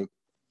though like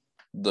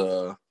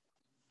the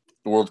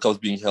World Cup's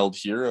being held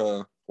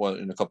here. What,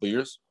 in a couple of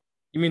years?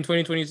 You mean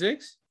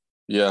 2026?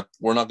 Yeah,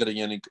 we're not getting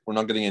any. We're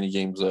not getting any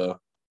games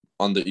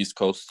on the East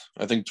Coast.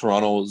 I think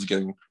Toronto is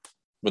getting,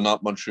 but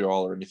not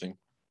Montreal or anything.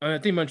 I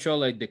think Montreal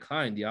like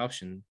declined the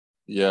option.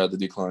 Yeah, the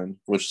decline,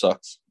 which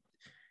sucks.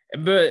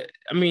 But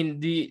I mean,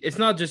 it's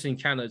not just in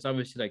Canada. It's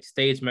obviously like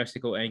States,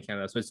 Mexico, and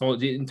Canada. So it's all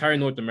the entire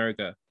North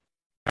America.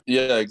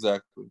 Yeah,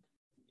 exactly.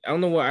 I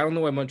don't know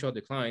why Montreal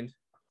declined.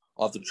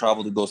 I'll have to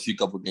travel to go see a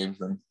couple of games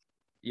then.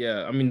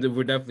 Yeah, I mean,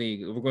 we're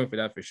going for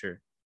that for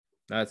sure.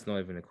 That's not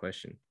even a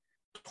question.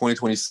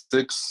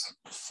 2026,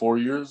 4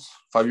 years,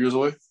 5 years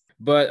away.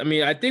 But I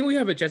mean, I think we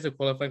have a chance of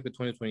qualifying for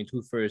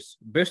 2022 first.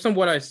 Based on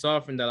what I saw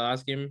from that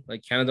last game,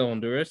 like Canada,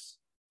 Honduras,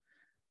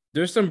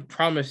 there's some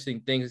promising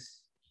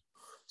things.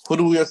 Who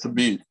do we have to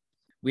beat?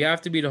 We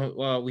have to beat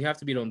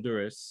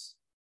Honduras.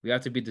 We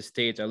have to beat the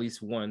States at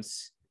least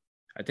once.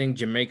 I think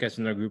Jamaica's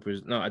in our group.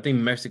 I think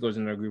Mexico's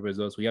in our group as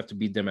well. So we have to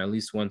beat them at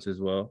least once as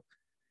well.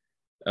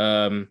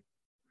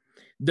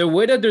 The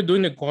way that they're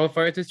doing the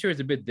qualifiers this year is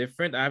a bit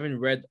different. I haven't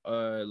read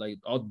like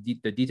all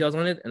the details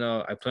on it, and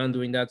I plan on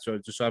doing that so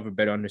just so I have a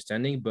better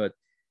understanding. But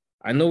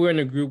I know we're in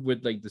a group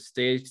with like the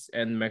States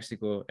and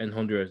Mexico and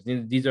Honduras.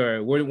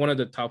 We're one of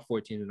the top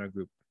 4 teams in our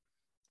group.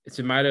 It's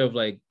a matter of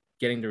like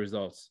getting the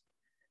results,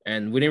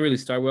 and we didn't really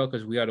start well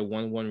because we had a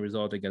 1-1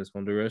 result against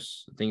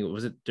Honduras. I think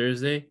it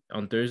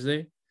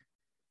Thursday.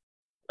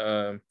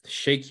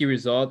 Shaky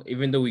result,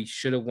 even though we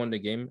should have won the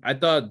game. I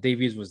thought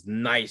Davies was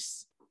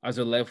nice as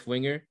a left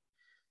winger.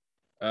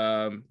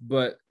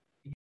 But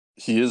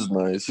he is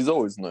nice. He's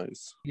always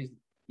nice.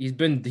 He's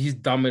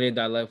dominated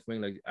that left wing.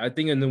 Like I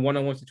think in the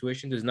one-on-one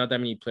situation, there's not that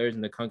many players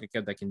in the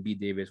CONCACAF that can beat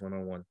Davies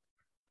one-on-one.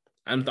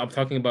 I'm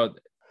talking about.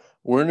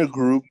 We're in a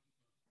group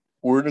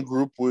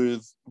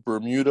with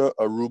Bermuda,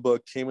 Aruba,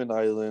 Cayman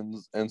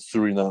Islands, and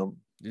Suriname.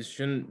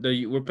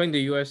 We're playing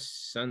the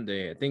U.S.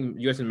 Sunday. I think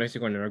U.S. and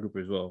Mexico are in our group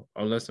as well,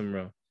 unless I'm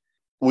wrong.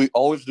 We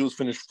always do is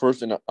finish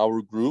first in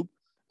our group,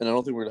 and I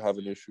don't think we're gonna have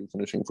an issue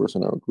finishing first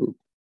in our group.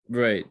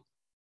 Right.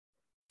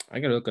 I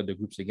gotta look at the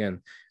groups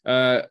again.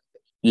 Yeah,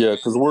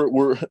 because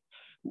we're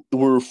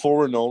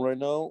 4-0 right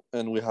now,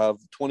 and we have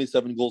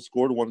 27 goals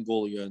scored, 1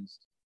 goal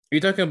against. Are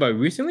you talking about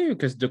recently?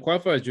 Because the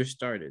qualifiers just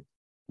started.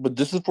 But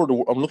this is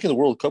I'm looking at the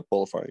World Cup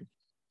qualifying.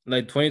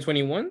 Like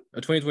 2021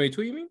 or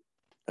 2022, you mean?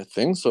 I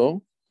think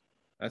so.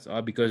 That's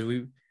odd because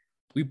we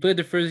played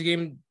the first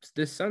game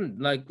this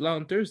Sunday, like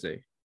on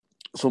Thursday.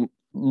 So,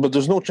 but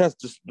there's no chance.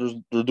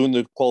 They're doing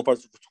the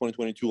qualifiers for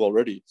 2022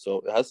 already,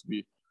 so it has to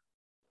be.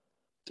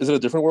 Is it a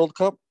different World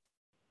Cup?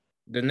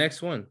 The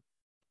next one,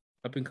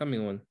 up and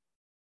coming one.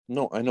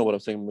 No, I know what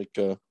I'm saying. Like,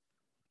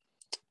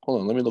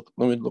 hold on, let me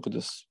look at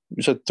this.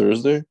 You said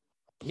Thursday?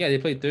 Yeah, they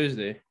played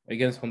Thursday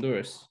against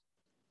Honduras.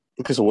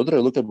 Okay, so what did I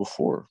look at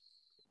before?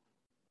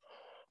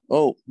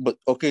 Oh, but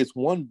okay, it's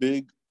one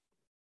big.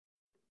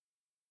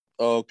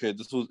 Oh, okay, it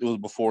was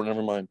before.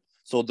 Never mind.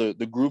 So the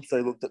groups I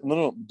looked at,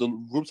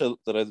 the groups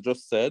that I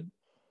just said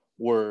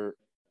were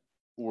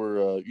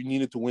you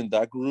needed to win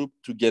that group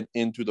to get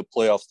into the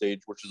playoff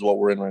stage, which is what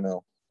we're in right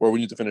now, where we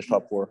need to finish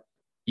top 4.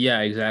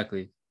 Yeah,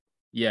 exactly.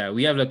 Yeah,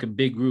 we have like a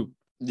big group.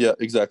 Yeah,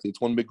 exactly.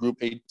 It's one big group,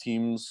 8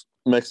 teams: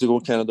 Mexico,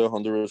 Canada,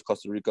 Honduras,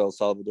 Costa Rica, El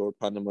Salvador,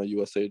 Panama,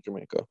 USA,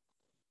 Jamaica.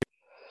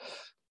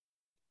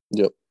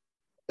 Yep.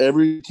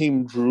 Every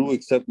team drew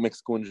except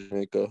Mexico and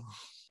Jamaica.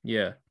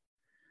 Yeah.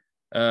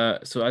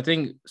 So I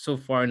think so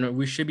far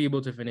we should be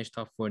able to finish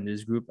top 4 in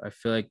this group. I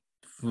feel like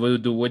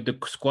with the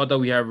squad that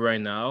we have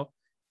right now,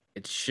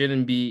 it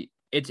shouldn't be.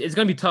 It's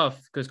gonna be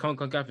tough because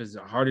CONCACAF is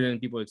harder than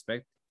people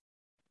expect,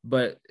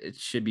 but it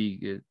should be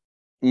good.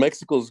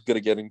 Mexico's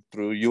getting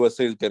through.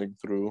 USA is getting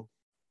through,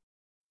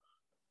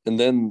 and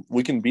then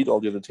we can beat all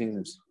the other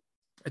teams.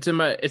 It's a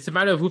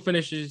matter of who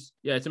finishes.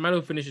 Yeah, it's a matter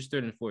of who finishes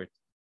 3rd and 4th.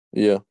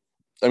 Yeah,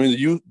 I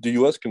mean the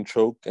US can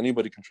choke.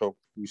 Anybody can choke.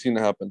 We've seen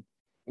it happen.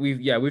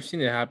 We've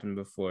seen it happen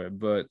before,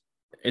 but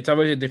it's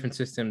always a different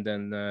system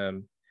than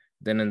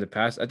in the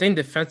past. I think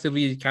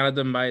defensively,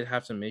 Canada might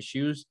have some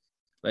issues.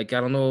 Like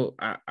I don't know.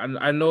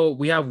 I know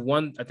we have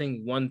one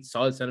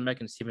solid center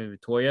back in Steven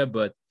Victoria,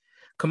 but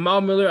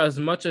Kamal Miller, as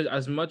much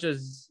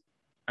as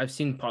I've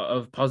seen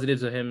of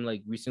positives of him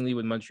like recently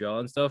with Montreal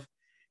and stuff,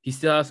 he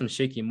still has some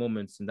shaky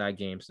moments in that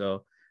game.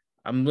 So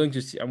I'm willing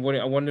to see. I'm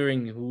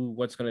wondering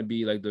what's gonna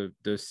be like the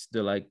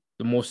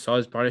the most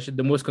solid partnership,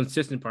 the most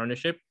consistent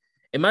partnership.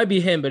 It might be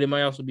him, but it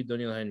might also be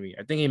Daniel Henry.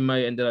 I think it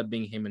might end up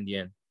being him in the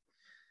end.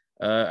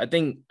 I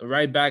think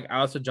right back,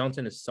 Alistair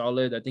Johnson is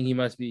solid. I think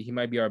he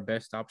might be our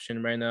best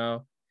option right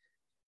now.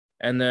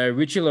 And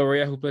Richie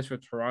Laryea, who plays for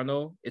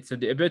Toronto, it's a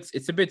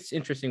bit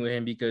interesting with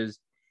him because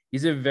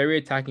he's a very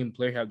attacking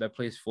player that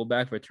plays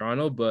fullback for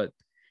Toronto. But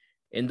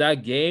in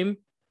that game,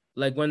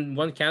 like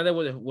when Canada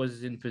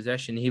was in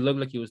possession, he looked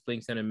like he was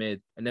playing center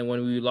mid, and then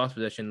when we lost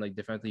possession, like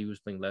defensively, he was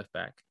playing left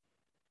back.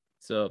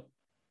 So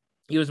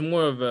he was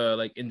more of a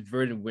like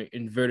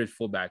inverted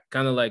fullback,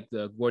 kind of like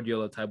the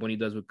Guardiola type when he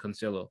does with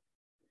Cancelo,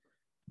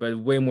 but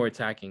way more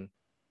attacking.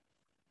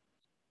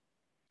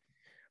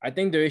 I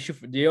think the issue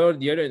for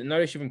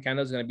another issue from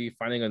Canada is going to be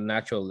finding a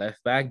natural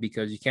left back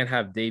because you can't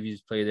have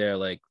Davies play there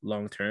like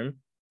long term,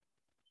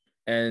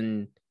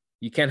 and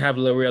you can't have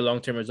Laryea long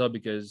term as well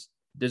because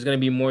there's going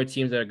to be more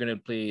teams that are going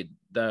to play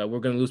that we're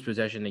going to lose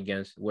possession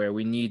against where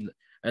we need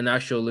an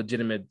actual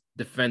legitimate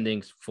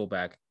defending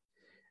fullback,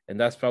 and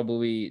that's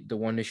probably the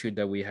one issue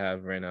that we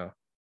have right now.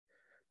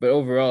 But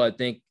overall, I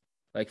think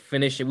like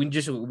finishing, we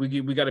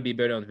got to be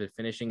better on the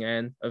finishing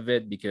end of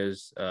it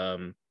because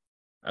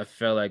I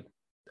felt like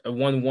a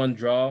 1-1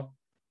 draw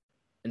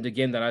in the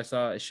game that I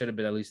saw, it should have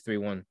been at least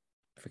 3-1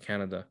 for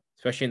Canada,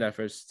 especially in that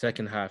first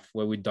second half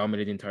where we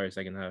dominated the entire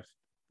second half.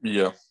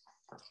 Yeah.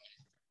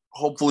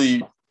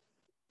 Hopefully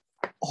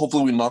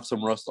we knock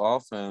some rust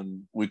off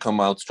and we come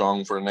out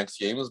strong for the next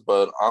games.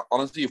 But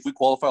honestly, if we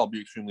qualify, I'll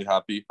be extremely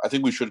happy. I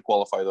think we should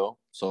qualify though.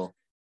 So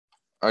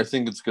I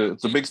think it's good.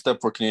 It's a big step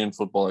for Canadian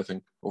football, I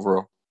think,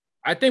 overall.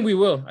 I think we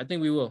will.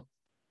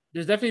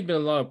 There's definitely been a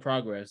lot of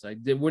progress.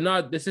 Like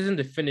this isn't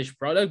the finished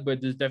product,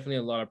 but there's definitely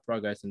a lot of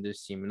progress in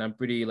this team. And I'm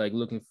pretty like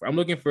I'm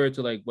looking forward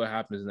to like what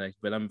happens next,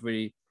 but I'm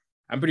pretty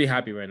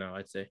happy right now,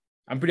 I'd say.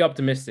 I'm pretty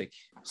optimistic.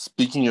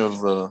 Speaking of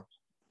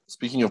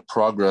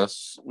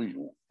progress,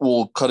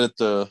 we'll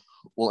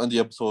end the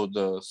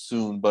episode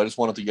soon, but I just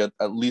wanted to get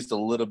at least a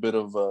little bit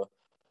of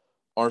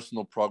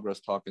Arsenal progress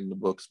talk in the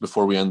books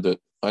before we end it.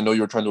 I know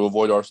you were trying to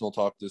avoid Arsenal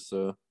talk this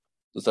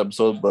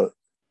episode, but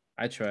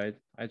I tried.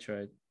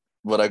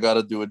 But I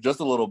gotta do it just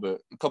a little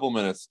bit, a couple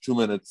minutes, 2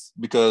 minutes,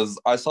 because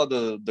I saw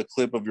the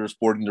clip of your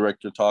sporting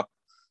director talk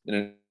in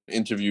an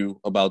interview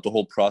about the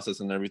whole process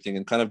and everything,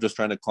 and kind of just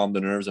trying to calm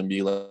the nerves and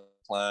be like,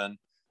 plan.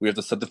 We have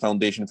to set the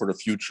foundation for the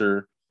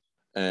future,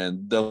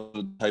 and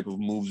the type of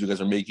moves you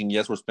guys are making.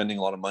 Yes, we're spending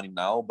a lot of money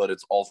now, but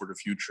it's all for the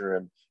future,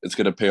 and it's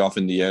gonna pay off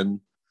in the end.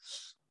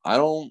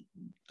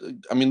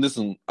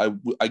 Listen,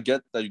 I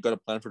get that you got to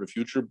plan for the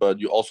future, but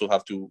you also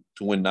have to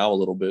win now a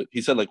little bit.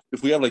 He said, like,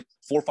 if we have like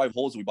 4 or 5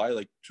 holes, we buy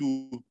like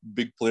 2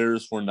 big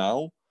players for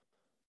now.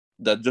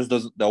 That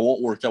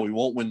won't work out. We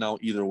won't win now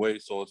either way.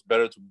 So it's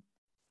better to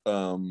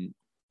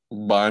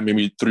buy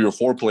maybe 3 or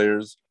 4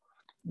 players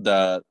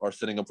that are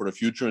setting up for the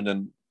future, and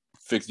then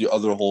fix the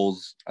other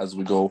holes as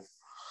we go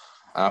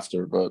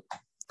after. But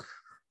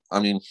I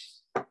mean,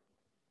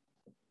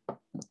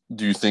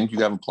 do you think you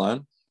have a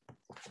plan?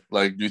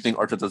 Like, do you think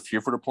Arteta's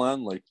here for the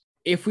plan? Like,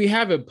 if we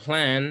have a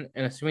plan,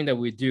 and assuming that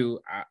we do,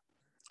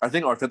 I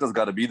think Arteta's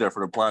got to be there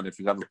for the plan. If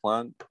you have a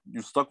plan,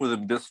 you stuck with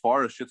him this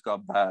far, shit's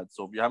got bad.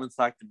 So if you haven't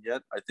sacked him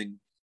yet, I think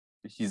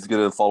he's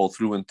gonna follow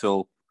through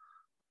until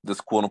this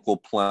quote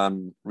unquote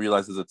plan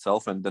realizes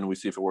itself, and then we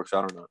see if it works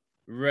out or not.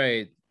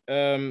 Right.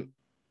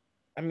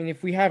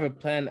 If we have a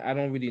plan, I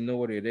don't really know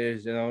what it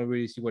is, and I don't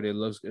really see what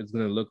it's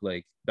gonna look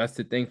like. That's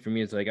the thing for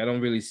me. It's like I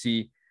don't really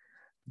see.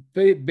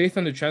 Based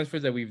on the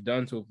transfers that we've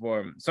done so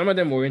far, some of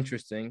them were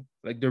interesting.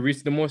 Like the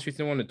most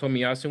recent one, the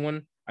Tomiyasu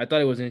one, I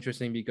thought it was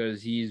interesting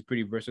because he's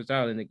pretty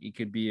versatile and he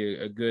could be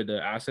a good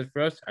asset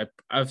for us.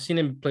 I've seen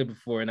him play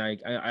before, and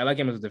I like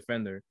him as a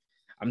defender.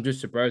 I'm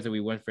just surprised that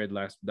we went for it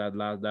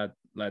that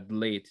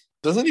late.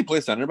 Doesn't he play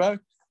center back?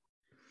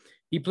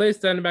 He plays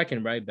center back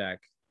and right back.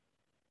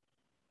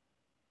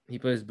 He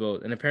plays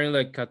both, and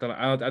apparently like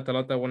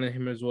Atalanta wanted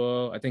him as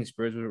well. I think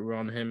Spurs were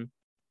on him.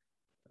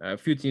 A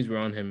few teams were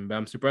on him, but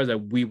I'm surprised that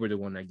we were the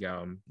one that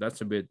got him.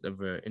 That's a bit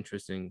of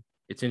interesting.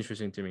 It's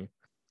interesting to me.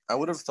 I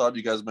would have thought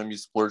you guys maybe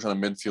splurge on a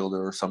midfielder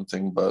or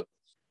something, but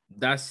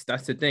that's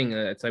the thing.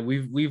 It's like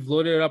we've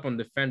loaded it up on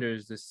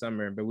defenders this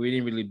summer, but we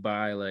didn't really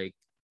buy like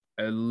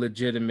a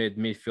legitimate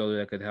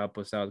midfielder that could help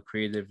us out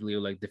creatively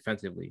or like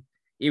defensively.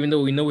 Even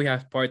though we know we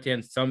have Partey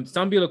and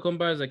Sambi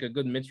Lokonga is like a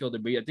good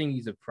midfielder, but I think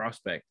he's a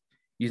prospect.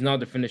 He's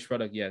not the finished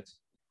product yet.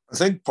 I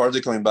think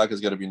Partey coming back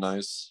is gonna be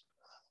nice.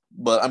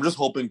 But I'm just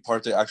hoping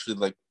Partey actually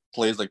like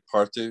plays like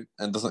Partey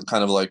and doesn't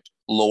kind of like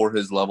lower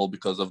his level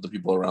because of the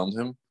people around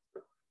him.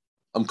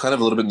 I'm kind of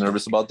a little bit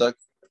nervous about that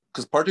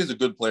because Partey is a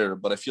good player,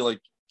 but I feel like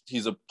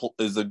he's a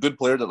good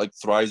player that like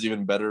thrives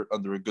even better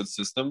under a good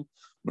system.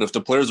 But if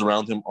the players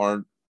around him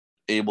aren't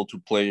able to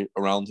play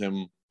around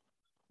him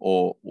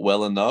or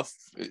well enough,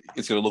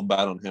 it's gonna look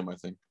bad on him, I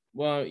think.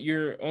 Well,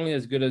 you're only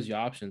as good as your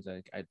options,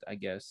 I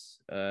guess.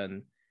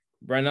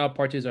 Right now,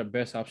 Partey is our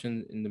best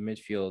option in the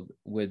midfield.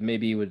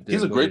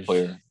 He's a great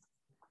player.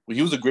 He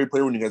was a great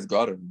player when you guys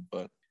got him,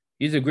 but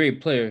he's a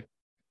great player.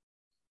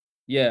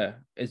 Yeah,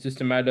 it's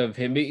just a matter of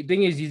him. The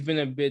thing is, he's been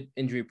a bit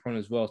injury prone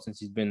as well since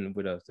he's been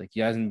with us. Like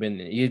he's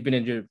been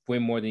injured way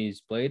more than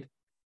he's played,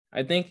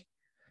 I think.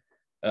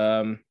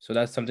 So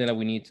that's something that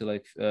we need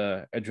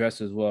to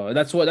address as well.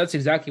 That's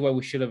exactly what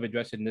we should have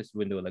addressed in this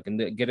window, like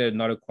and get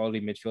another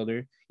quality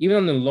midfielder. Even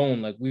on the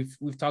loan, like we've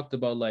talked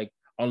about like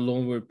on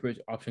loan were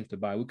options to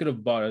buy. We could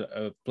have bought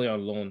a player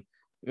on loan,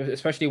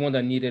 especially one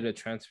that needed a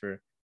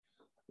transfer.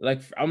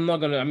 Like I'm not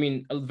gonna. I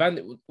mean,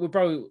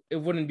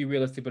 it wouldn't be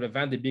realistic, but a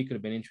Van de Beek could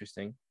have been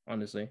interesting,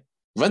 honestly.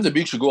 Van de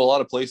Beek should go a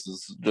lot of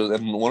places,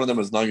 and one of them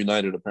is now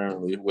United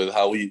apparently with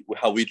how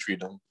we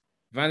treat him.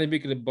 Van de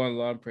Beek could have gone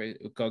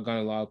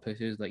a lot of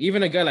places. Like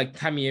even a guy like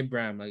Tammy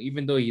Abraham, like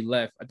even though he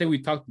left, I think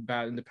we talked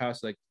about in the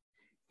past, like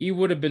he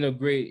would have been a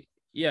great,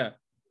 yeah,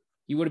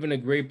 he would have been a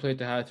great player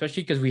to have,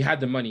 especially because we had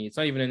the money. It's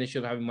not even an issue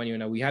of having money right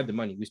now. We had the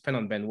money. We spent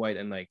on Ben White,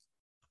 and like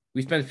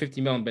we spent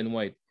 50 million on Ben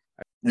White.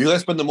 You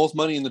guys spent the most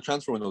money in the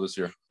transfer window this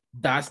year.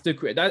 That's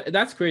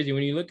crazy.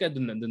 When you look at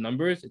the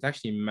numbers, it's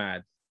actually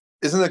mad.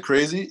 Isn't that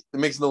crazy? It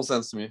makes no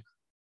sense to me.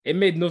 It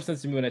made no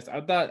sense to me when I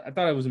thought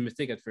it was a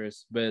mistake at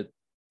first, but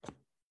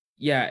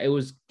yeah, it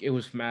was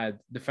mad.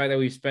 The fact that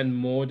we spend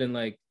more than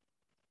like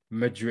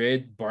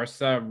Madrid,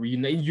 Barca,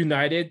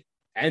 United,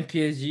 and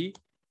PSG,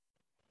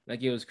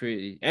 like it was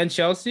crazy, and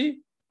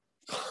Chelsea.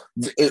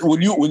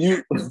 When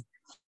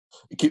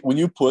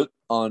you put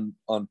on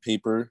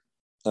paper,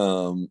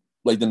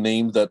 like the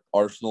names that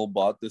Arsenal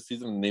bought this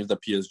season, and the names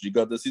that PSG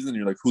got this season,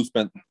 you're like, who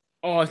spent?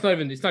 Oh, it's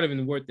not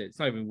even worth it. It's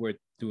not even worth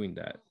doing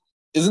that.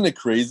 Isn't it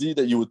crazy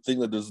that you would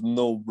think that there's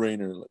no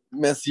brainer like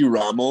Messi,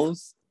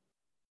 Ramos,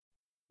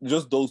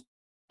 just those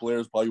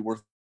players probably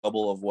worth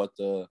double of what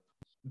the.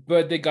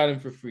 But they got him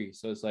for free,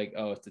 so it's like,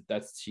 oh,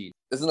 that's cheap.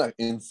 Isn't that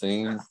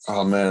insane?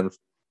 Oh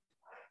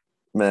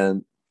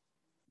man,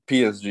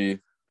 PSG.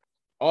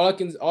 All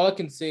I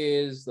can say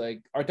is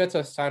like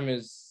Arteta's time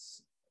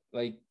is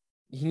like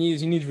he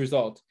needs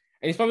results,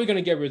 and he's probably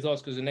gonna get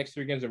results because the next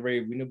 3 games are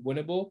very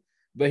winnable.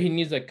 But he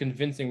needs like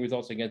convincing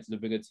results against the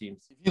bigger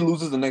teams. If he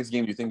loses the next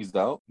game, do you think he's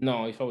out?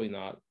 No, he's probably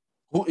not.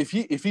 Who if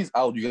he's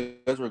out, you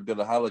guys are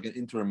gonna have like an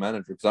interim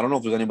manager because I don't know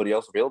if there's anybody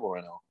else available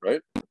right now,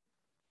 right?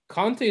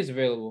 Conte is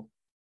available.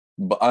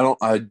 But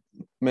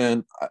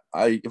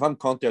if I'm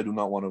Conte, I do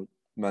not want to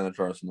manage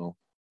Arsenal.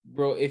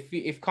 Bro,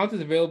 if Conte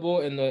is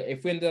available and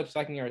if we end up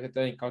sacking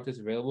Arteta and Conte is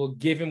available,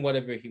 give him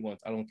whatever he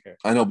wants. I don't care.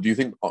 I know, but do you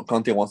think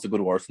Conte wants to go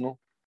to Arsenal?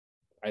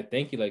 I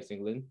think he likes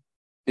England.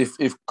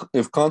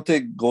 If Conte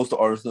goes to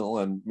Arsenal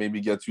and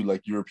maybe gets you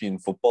like European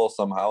football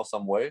somehow,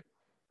 some way,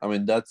 I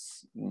mean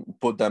that's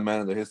put that man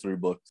in the history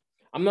books.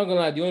 I'm not gonna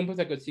lie, the only place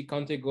I could see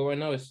Conte go right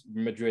now is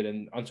Madrid,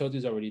 and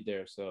Ancelotti's already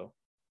there. So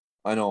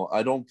I know.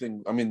 I don't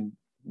think. I mean,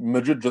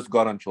 Madrid just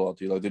got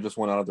Ancelotti. Like they just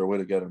went out of their way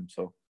to get him.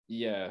 So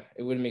yeah,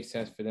 it wouldn't make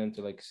sense for them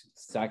to like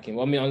sack him.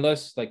 Well, I mean,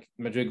 unless like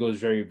Madrid goes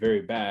very,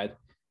 very bad,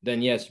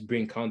 then yes,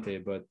 bring Conte.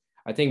 But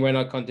I think right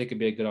now Conte could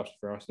be a good option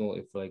for Arsenal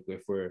if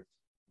we're.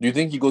 Do you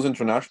think he goes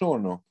international or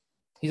no?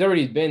 He's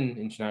already been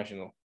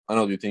international. I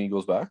know. Do you think he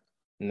goes back?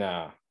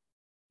 Nah.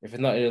 If it's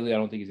not Italy, I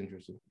don't think he's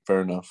interested.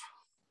 Fair enough.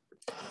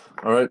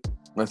 All right.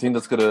 I think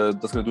that's gonna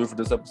do it for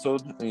this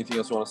episode. Anything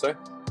else you want to say?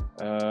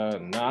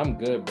 Nah, I'm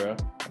good, bro.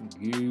 I'm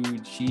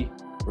Gucci.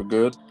 We're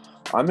good.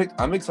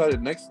 I'm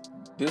excited.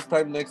 This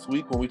time next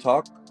week when we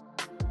talk,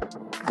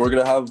 we're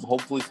gonna have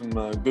hopefully some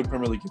good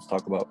Premier League games to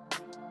talk about.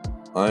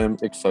 I am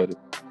excited.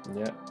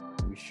 Yeah,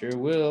 we sure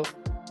will.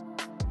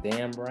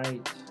 Damn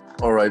right.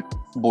 All right,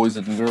 boys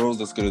and girls,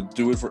 that's going to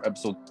do it for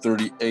episode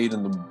 38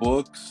 in the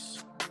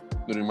books. I'm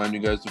going to remind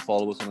you guys to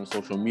follow us on our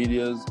social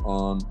medias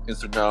on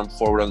Instagram,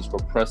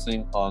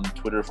 _pressing, on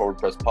Twitter,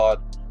 _presspod.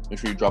 Make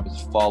sure you drop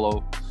us a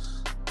follow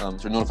so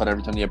you're notified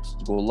every time the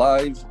episodes go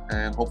live.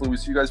 And hopefully we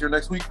see you guys here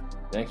next week.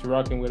 Thanks for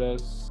rocking with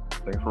us.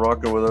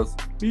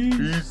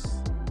 Peace.